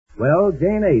Well,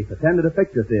 Jane Ace attended a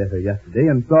picture theater yesterday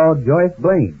and saw Joyce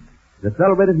Blaine, the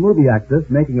celebrated movie actress,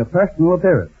 making a personal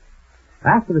appearance.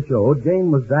 After the show,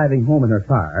 Jane was driving home in her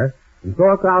car and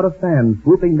saw a crowd of fans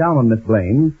swooping down on Miss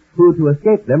Blaine, who, to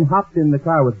escape them, hopped in the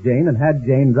car with Jane and had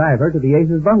Jane drive her to the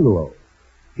Aces bungalow.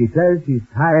 She says she's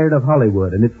tired of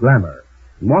Hollywood and its glamour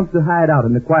and wants to hide out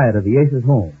in the quiet of the Aces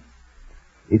home.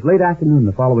 It's late afternoon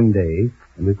the following day,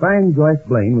 and we find Joyce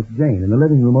Blaine with Jane in the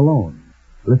living room alone.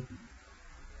 Listen.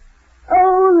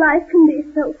 Oh, life can be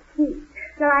so sweet.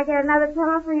 Shall I get another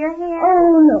pillow for your head?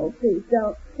 Oh, no, please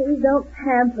don't. Please don't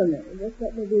pamper me. Just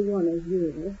let me be one of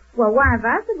you. Well, one of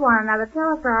us would want another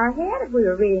pillow for our head if we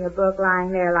were reading a book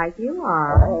lying there like you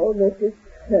are. Oh, this is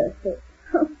perfect.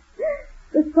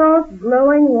 The soft,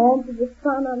 glowing warmth of the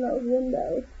sun on those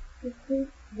windows. The sweet,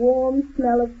 warm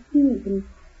smell of heat and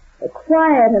the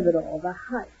quiet of it all, the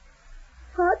hush.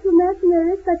 Hard to imagine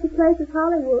there is such a place as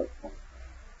Hollywood.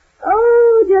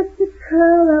 Oh, just to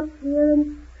curl up here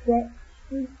and stretch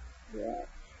and stretch.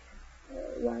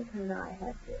 Oh, why can't I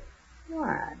have this?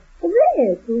 What?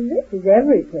 This is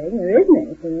everything. There isn't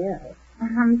anything else.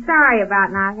 I'm sorry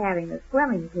about not having the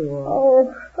swimming pool.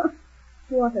 Oh,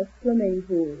 what a swimming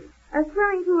pool. A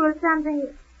swimming pool is something...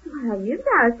 Well, you've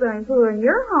got a swimming pool in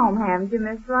your home, haven't you,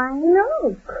 Miss Blaine? No,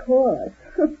 of course.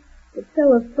 But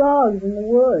so are frogs in the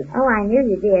woods. Oh, I knew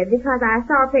you did, because I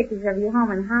saw pictures of your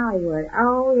home in Hollywood.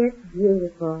 Oh, it's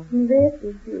beautiful. This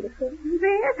is beautiful.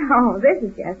 This? Oh, this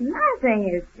is just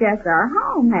nothing. It's just our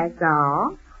home, that's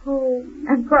all. Home.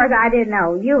 Of course, I didn't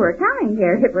know you were coming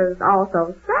here. It was all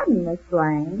so sudden, Miss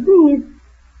Blaine. Please,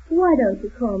 why don't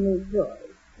you call me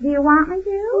Joyce? Do you want me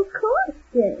to? Of course,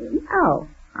 Jane. Oh,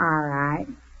 all right.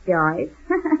 Joyce.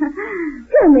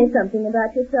 Tell me something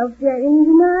about yourself, Jane, do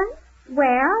you mind?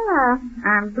 Well,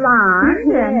 I'm blonde.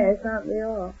 Yes, aren't we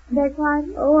all? Beg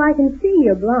pardon? Oh, I can see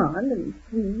you're blonde and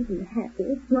sweet and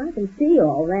happy. I can see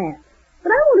all that.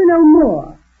 But I want to know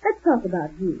more. Let's talk about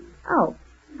you. Oh,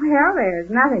 well,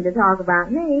 there's nothing to talk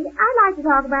about me. I'd like to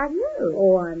talk about you.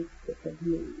 Oh, I'm sick of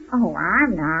you. Oh,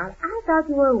 I'm not. I thought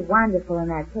you were wonderful in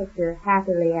that picture,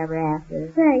 Happily Ever After.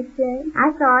 Thanks, Jane.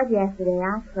 I saw it yesterday.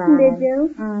 I cried. Did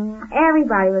you?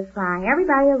 Everybody was crying.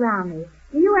 Everybody around me.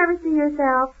 Do you ever see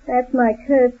yourself? That's my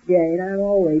curse, Jane. I'm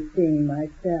always seeing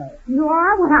myself. You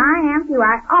are? Well, I am, too.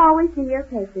 I always see your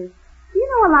pictures. Do you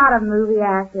know a lot of movie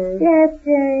actors? Yes,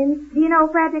 Jane. Do you know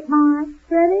Frederick Marge?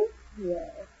 Freddie?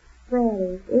 Yes.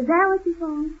 Freddie. Is that what you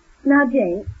call him? Now,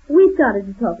 Jane, we started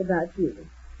to talk about you.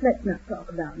 Let's not talk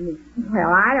about me.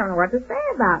 Well, I don't know what to say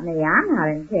about me. I'm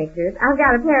not in pictures. I've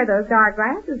got a pair of those dark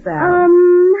glasses, though.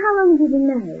 How long have you been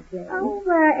married, Jane? Oh,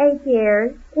 8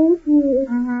 years. 8 years.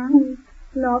 Mm-hmm.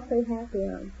 You're awfully happy,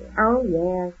 aren't you? Oh,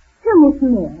 yes. Tell me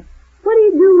some more. What do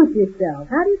you do with yourself?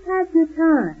 How do you pass your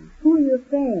time? Who are your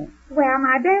friends? Well,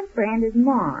 my best friend is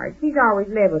Marge. She's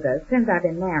always lived with us since I've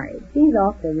been married. She's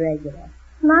awfully regular.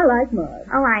 And I like Marge.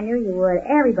 Oh, I knew you would.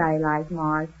 Everybody likes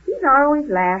Marge. She's always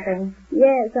laughing.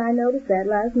 Yes, I noticed that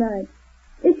last night.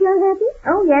 Is she unhappy?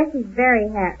 Oh, yes, she's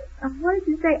very happy. What did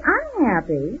you say?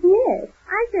 Unhappy? Yes.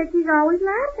 I said she's always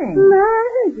laughing.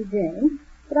 I heard you, Jane.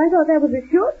 But I thought that was a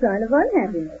sure sign of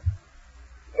unhappiness.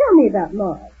 Tell me about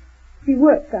Marge. She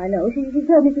works, I know. She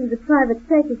told me she was a private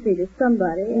secretary to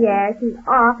somebody. Yeah, she's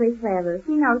awfully clever.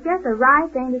 She knows just the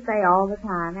right thing to say all the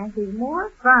time, and she's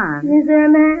more fun. Is there a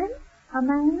man? A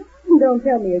man? Don't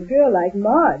tell me a girl like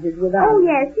Marge is without... Oh,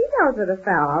 yes, she goes with a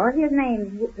fellow. His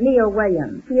name's Neil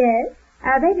Williams. Yes?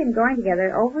 They've been going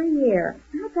together over a year.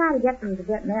 I tried to get them to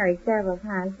get married several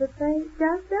times, but they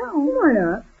just don't. Why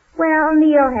not? Well,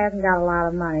 Neil hasn't got a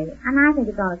lot of money, and I think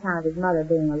it's on account of his mother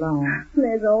being alone.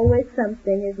 There's always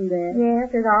something, isn't there? Yes,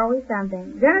 there's always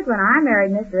something. Goodness, when I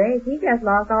married Mr. Ace, he just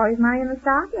lost all his money in the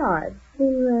stockyards.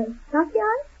 In the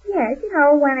stockyards? Yes, you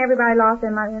know, when everybody lost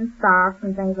their money in stocks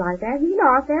and things like that, he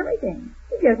lost everything.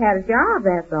 He just had a job,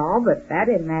 that's all, but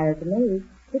that didn't matter to me.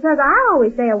 Because I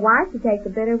always say a wife should take the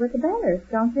bitter with the better,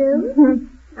 don't you?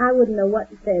 I wouldn't know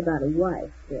what to say about a wife,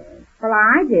 Jane. Well,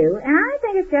 I do, and I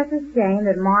think it's just a shame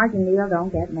that Marge and Neil don't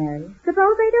get married.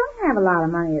 Suppose they don't have a lot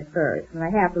of money at first, and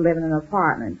they have to live in an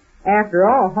apartment. After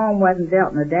all, home wasn't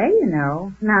built in a day, you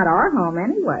know. Not our home,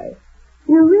 anyway.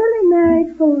 You really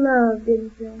married for love,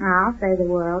 didn't you? I'll say the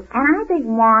world. And I think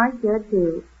Marge should,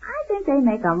 too. I think they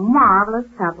make a marvelous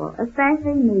couple,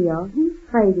 especially Neil. He's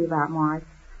crazy about Marge.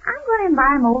 I'm going to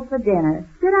invite him over for dinner.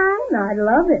 Should I? No, I'd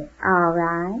love it. All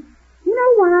right. You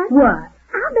know what? What?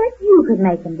 I'll bet you could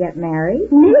make them get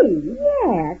married. Me?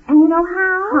 Yes. And you know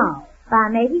how? How? By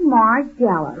making Marge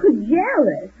jealous.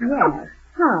 Jealous? Yes.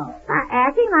 How? By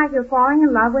acting like you're falling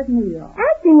in love with Neil.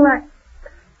 Acting like...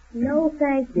 No,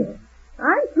 thank you.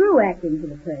 I'm through acting for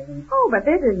the present. Oh, but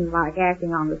this isn't like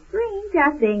acting on the screen,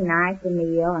 just being nice to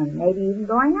Neil and maybe even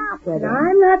going out with But him.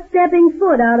 I'm not stepping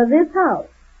foot out of this house.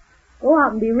 Go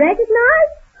out and be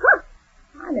recognized? Huh!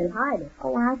 I'm in hiding.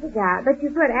 Oh, I forgot. But you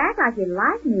could act like you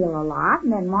like Neil a lot,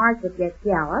 and then Marge would get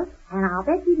jealous, and I'll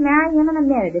bet you'd marry him in a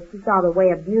minute if she saw the way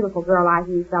a beautiful girl like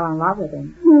you fell in love with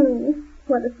him.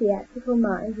 What a theatrical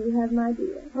mind you have, my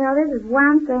dear. Well, this is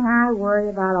one thing I worry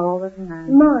about all the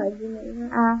time. Marge, you mean?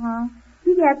 Uh-huh.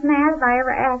 She gets mad if I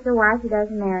ever ask her why she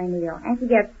doesn't marry Neil, and she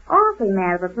gets awfully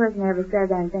mad if a person ever says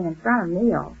anything in front of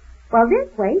Neil. Well, this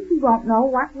way she won't know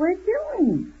what we're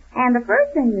doing. And the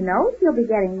first thing you know, she'll be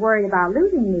getting worried about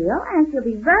losing Neil, and she'll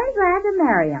be very glad to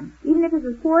marry him, even if it's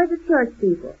as poor as the church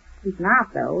people. He's not,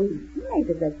 though. He makes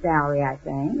a good salary, I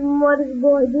think. What does the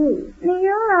boy do?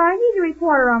 Neil, he's a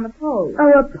reporter on the Post. A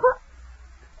reporter?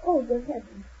 Oh, good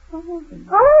heavens.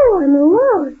 Oh, I'm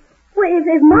lost. Well,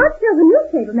 if Marge tells a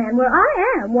newspaper man where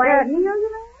I am, why... Neil, you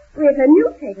mean? If a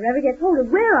newspaper ever gets hold of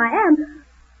where I am...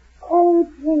 Oh,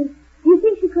 Jane, you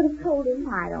think she could have told him?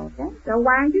 I don't think so.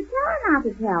 Why didn't you tell her not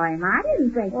to tell him? I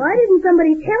didn't think so. Why didn't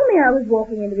somebody tell me I was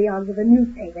walking into the arms of a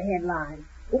newspaper headline?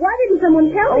 Why didn't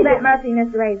someone tell me? Oh, that must be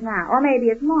Mr. A's now. Or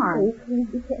maybe it's Marge. Oh, please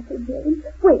be careful, Jane.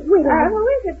 Wait. Who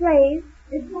is it, please?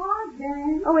 It's Marge,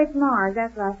 Jane. Oh, it's Marge.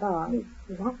 That's what I thought.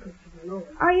 That's what she's alone.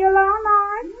 Are you alone,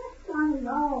 Marge? Yes, I'm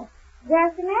alone.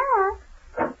 Just a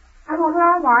minute. Oh,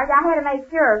 hello, Marge. I had to make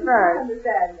sure first. I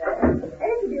understand that.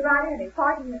 Ed should be right in. He's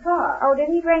parking the car. Oh, did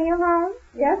he bring you home?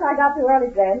 Yes, I got too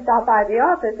early today and stopped by the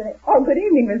office and... Oh, good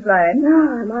evening, Miss Lane.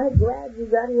 Oh, am I glad you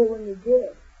got here when you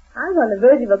did. I was on the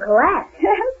verge of a collapse.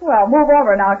 Yes, well, move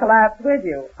over and I'll collapse with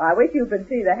you. I wish you could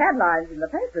see the headlines in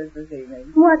the papers this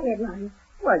evening. What headlines?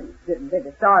 Well, you didn't think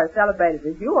a star as celebrated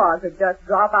as you are could just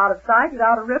drop out of sight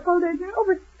without a ripple, did you? Oh,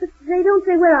 but they don't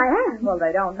say where I am. Well,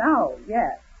 they don't know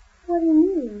yet. What do you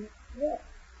mean? Yes.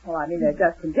 Well, I mean, they're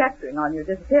just conjecturing on your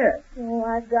disappearance. Oh,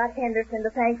 I've got Henderson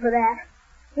to thank for that.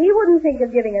 He wouldn't think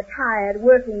of giving a tired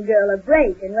working girl a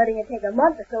break and letting her take a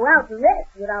month or so out to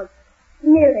rest without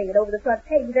smearing it over the front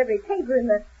page of every paper in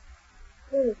the...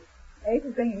 Where is it? Ace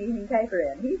is bringing evening paper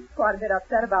in. He's quite a bit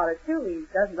upset about it, too. He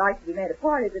doesn't like to be made a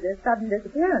party to this sudden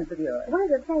disappearance of yours. What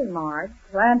does it say, Marge?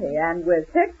 Plenty, and with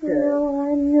pictures. Oh,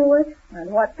 I knew it.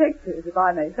 And what pictures, if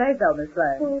I may say so, Miss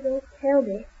Lane? Oh, don't tell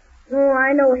me. Oh,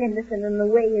 I know Henderson and the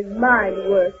way his mind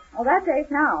works. Oh, that's Ace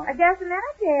now. Just a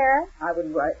minute, dear. I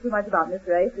wouldn't worry too much about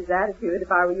Mr. Ace's attitude if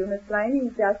I were you, Miss Lane.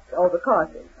 He's just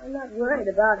overcautious. I'm not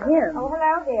worried about him. Oh,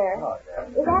 hello, dear. Hello,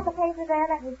 Jeff. Is that the paper there?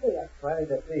 Let me see it. Plenty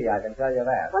to see, I can tell you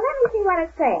that. Well, let me see what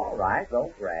it All says. right,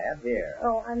 don't grab. Here.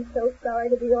 Oh, I'm so sorry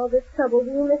to be all this trouble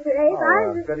to you, Mr.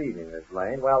 Ace. Good evening, Miss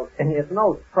Lane. Well, it's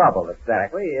no trouble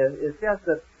exactly. It's just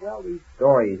that, well, these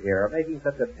stories here are making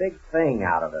such a big thing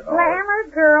out of it all. Glamour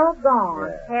girl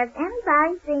gone. Yeah. Has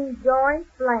anybody seen Joyce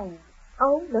Blaine?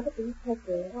 Oh, look at these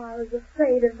pictures. Oh, I was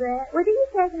afraid of that. Were these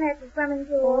taken at the swimming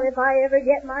Oh, pool? if I ever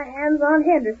get my hands on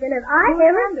Henderson, if I Who's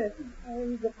ever... Henderson? Oh,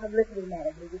 he's the publicity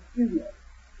manager of the studio.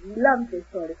 He loves this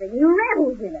sort of thing. He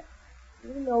revels in it.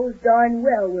 He knows darn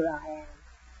well where I am.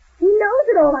 He knows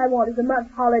that all I want is a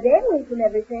month's holiday away from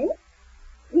everything.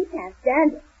 He can't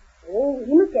stand it. Oh,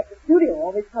 he must get the studio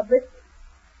all this publicity.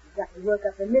 He's got to work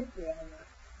up the mystery anyway.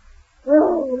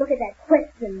 Oh, look at that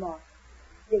question mark.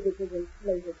 Big as his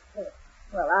inflated head.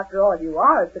 Well, after all, you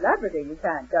are a celebrity. You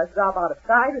can't just drop out of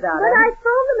sight without But I any...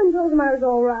 phoned him and told him I was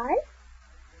all right.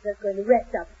 Just going to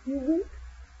rest up a few weeks.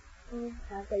 Oh,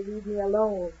 can't they leave me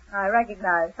alone? I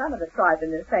recognize some of the tripe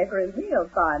in this paper is Neil's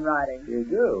fine writing. You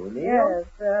do, Neil?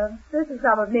 Yes, this is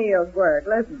some of Neil's work.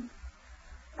 Listen.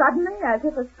 Suddenly, as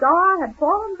if a star had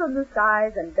fallen from the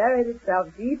skies and buried itself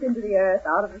deep into the earth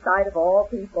out of the sight of all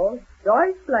people,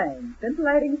 Joyce Blaine,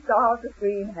 scintillating star of the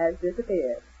screen, has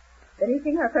disappeared.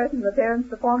 Finishing her personal appearance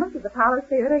performance at the Palace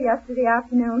Theater yesterday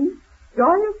afternoon,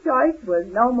 Joyce was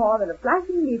no more than a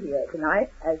flashing meteor tonight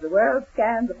as the world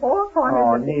scans the four corners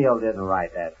Oh, of Neil didn't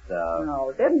write that stuff.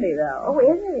 No, didn't he, though? Oh,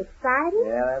 isn't it exciting?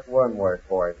 Yeah, that's one word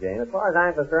for it, Jane. As far as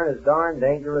I'm concerned, it's darn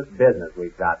dangerous business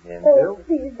we've gotten Oh, into.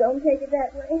 please don't take it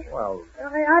that way. Well,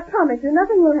 I promise you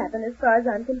nothing will happen as far as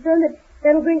I'm concerned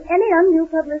that'll bring any undue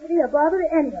publicity or bother to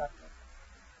any of them.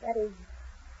 That is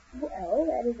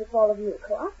if all of you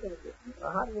cooperate with me.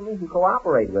 how do you mean to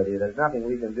cooperate with you? There's nothing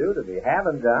we can do that we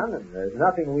haven't done, and there's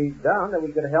nothing we've done that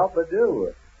we could help but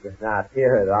do. It's not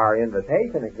here at our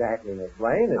invitation exactly, Miss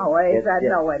Lane. Oh, wait, that's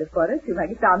no way to put it. You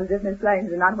make it sound as if Miss Lane's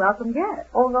an unwelcome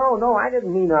guest. Oh, no, I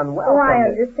didn't mean unwelcome. Oh,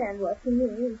 I understand what you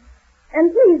mean.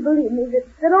 And please believe me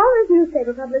that all this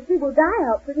newspaper publicity will die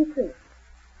out pretty soon.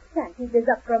 Can't keep this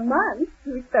up for a month.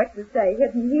 You expect to stay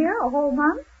hidden here a whole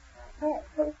month? I can't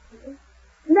hope to.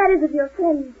 That is, if your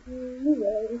friend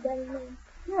Neil, is that his name?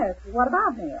 Yes, what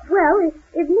about Neil? Well,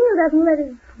 if Neil doesn't let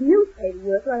his newspaper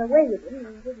work run away with him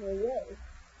and give me away,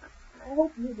 I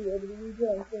hope you'll be able to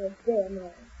rejoin Philip's there, Mary.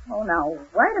 Oh, now,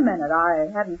 wait a minute. I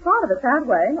hadn't thought of it that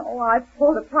way. Oh, I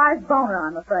pulled a prize boner,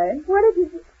 I'm afraid. What did you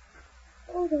do?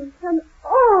 Oh, don't tell me.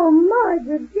 Oh, Marge,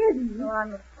 you didn't. Well,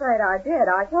 I'm afraid I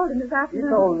did. I told him this afternoon.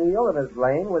 You told Neil that Miss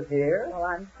Blaine was here? Well,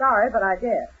 I'm sorry, but I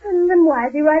did. And then why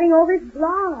is he writing all this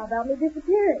blah about me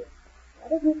disappearing?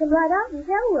 Why doesn't he come right out and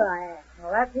tell where I am?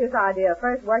 Well, that's his idea.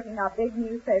 First working up big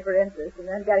newspaper interest and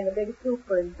then getting a big scoop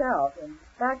for himself. In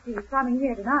fact, he's coming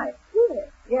here tonight. Here?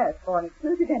 Yes, for an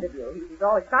exclusive interview. He was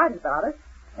all excited about it.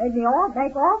 Made me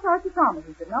make all sorts of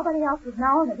promises that nobody else would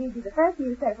know and that he'd be the first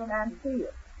newspaper man to see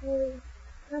you. He's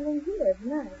coming here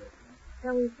tonight.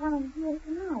 So he's coming here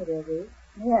tonight, is he?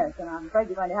 Yes, and I'm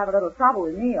afraid you're going to have a little trouble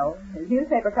with Neil. His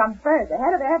newspaper comes first,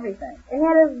 ahead of everything.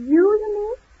 Ahead of you, you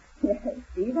mean? Yes,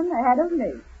 even ahead of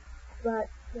me. But,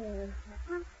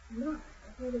 perhaps not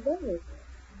ahead of everything.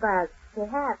 But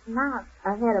perhaps not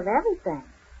ahead of everything.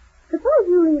 Suppose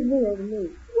you leave Neil to me.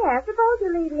 Yeah, suppose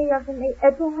you leave Neil to me,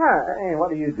 to her. Hey,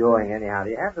 what are you doing anyhow? Do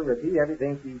you have to repeat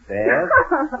everything she says?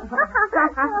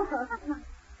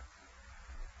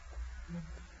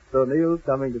 So Neil's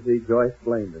coming to see Joyce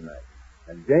Blaine tonight.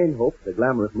 And Jane hopes the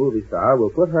glamorous movie star will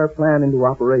put her plan into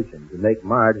operation to make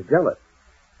Marge jealous.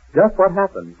 Just what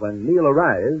happens when Neil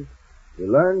arrives, we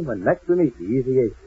learn when next we meet the Easy Ace.